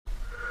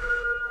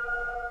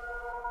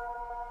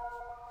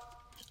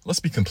let's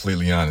be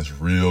completely honest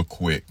real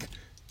quick.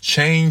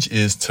 Change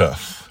is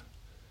tough.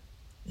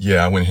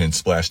 Yeah, I went ahead and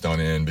splashed on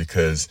in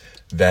because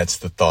that's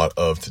the thought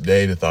of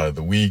today, the thought of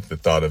the week, the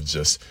thought of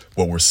just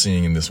what we're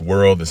seeing in this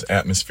world, this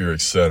atmosphere,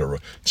 etc.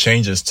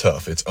 Change is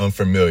tough. It's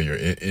unfamiliar.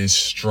 It is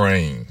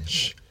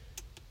strange.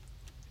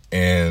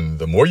 And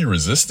the more you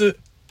resist it,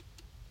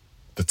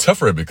 the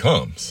tougher it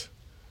becomes.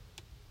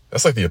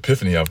 That's like the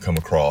epiphany I've come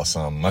across.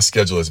 My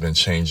schedule has been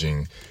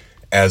changing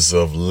as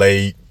of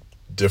late,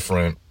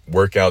 different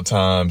workout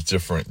times,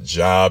 different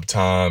job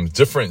times,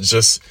 different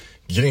just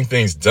getting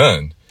things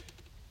done.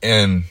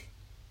 And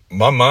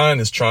my mind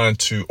is trying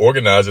to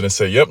organize it and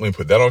say, yep, let me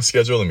put that on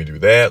schedule. Let me do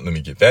that. Let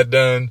me get that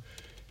done.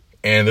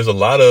 And there's a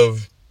lot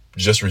of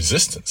just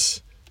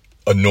resistance,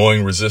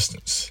 annoying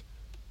resistance.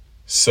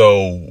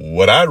 So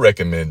what I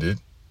recommended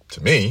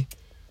to me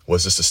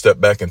was just to step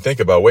back and think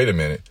about, wait a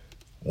minute,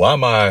 why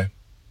am I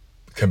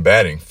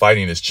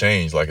fighting this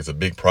change like it's a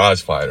big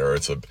prize fight or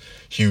it's a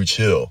huge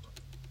hill?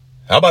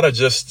 How about I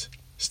just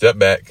step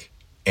back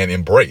and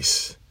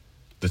embrace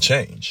the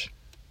change,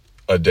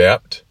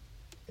 adapt,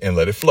 and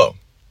let it flow?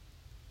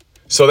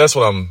 So that's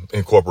what I'm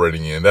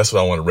incorporating in. That's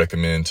what I want to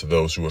recommend to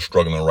those who are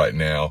struggling right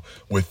now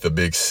with the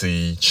big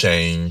C,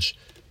 change.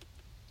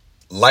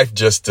 Life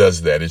just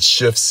does that. It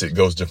shifts. It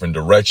goes different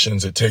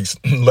directions. It takes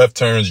left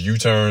turns,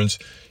 U-turns,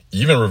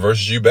 even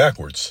reverses you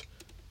backwards.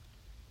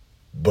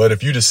 But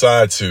if you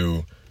decide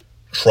to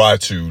try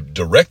to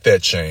direct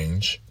that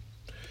change,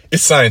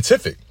 it's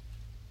scientific.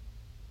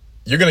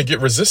 You're going to get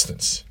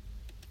resistance.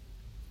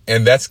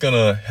 And that's going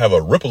to have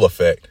a ripple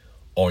effect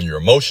on your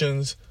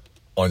emotions,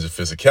 on your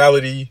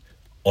physicality,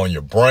 on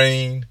your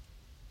brain.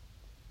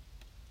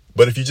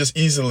 But if you just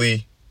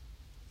easily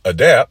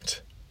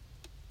adapt,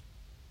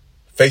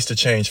 face the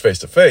change face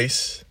to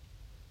face,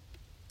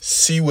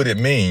 see what it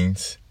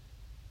means,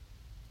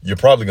 you're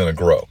probably going to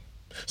grow.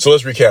 So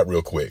let's recap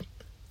real quick.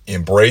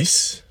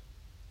 Embrace,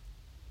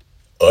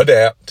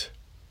 adapt,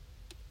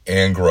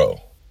 and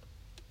grow.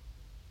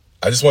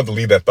 I just wanted to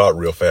leave that thought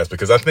real fast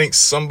because I think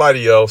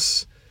somebody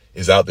else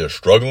is out there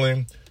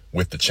struggling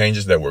with the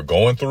changes that we're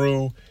going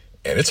through,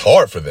 and it's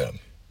hard for them.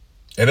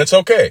 And it's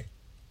okay.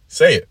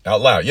 Say it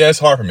out loud. Yeah, it's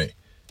hard for me.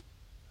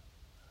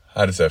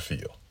 How does that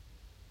feel?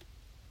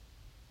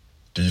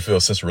 Do you feel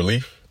a sense of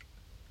relief?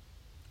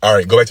 All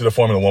right, go back to the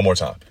formula one more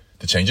time.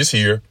 The change is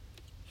here.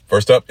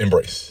 First up,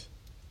 embrace.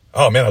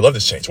 Oh man, I love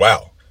this change.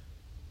 Wow.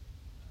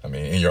 I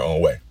mean, in your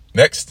own way.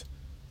 Next,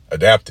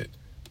 adapt it.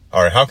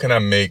 All right, how can I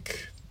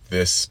make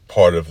this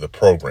part of the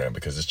program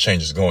because this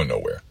change is going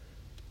nowhere?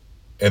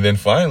 And then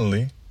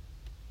finally,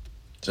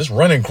 just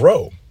run and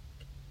grow.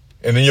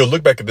 And then you'll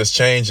look back at this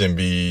change and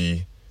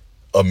be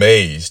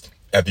amazed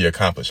at the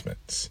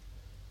accomplishments.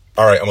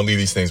 All right, I'm going to leave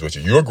these things with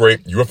you. You're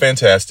great. You're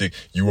fantastic.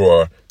 You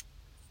are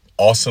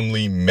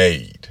awesomely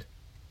made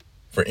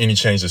for any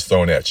change that's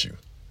thrown at you.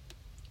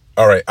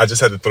 All right, I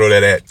just had to throw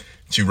that at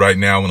you right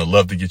now. I would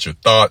love to get your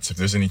thoughts. If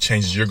there's any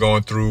changes you're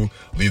going through,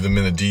 leave them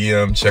in the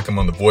DM. Check them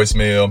on the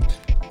voicemail.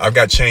 I've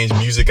got change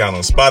music out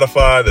on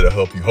Spotify that'll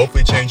help you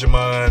hopefully change your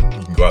mind.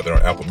 You can go out there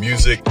on Apple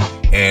Music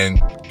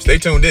and stay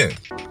tuned in.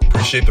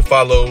 Appreciate the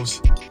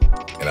follows,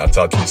 and I'll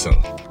talk to you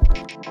soon.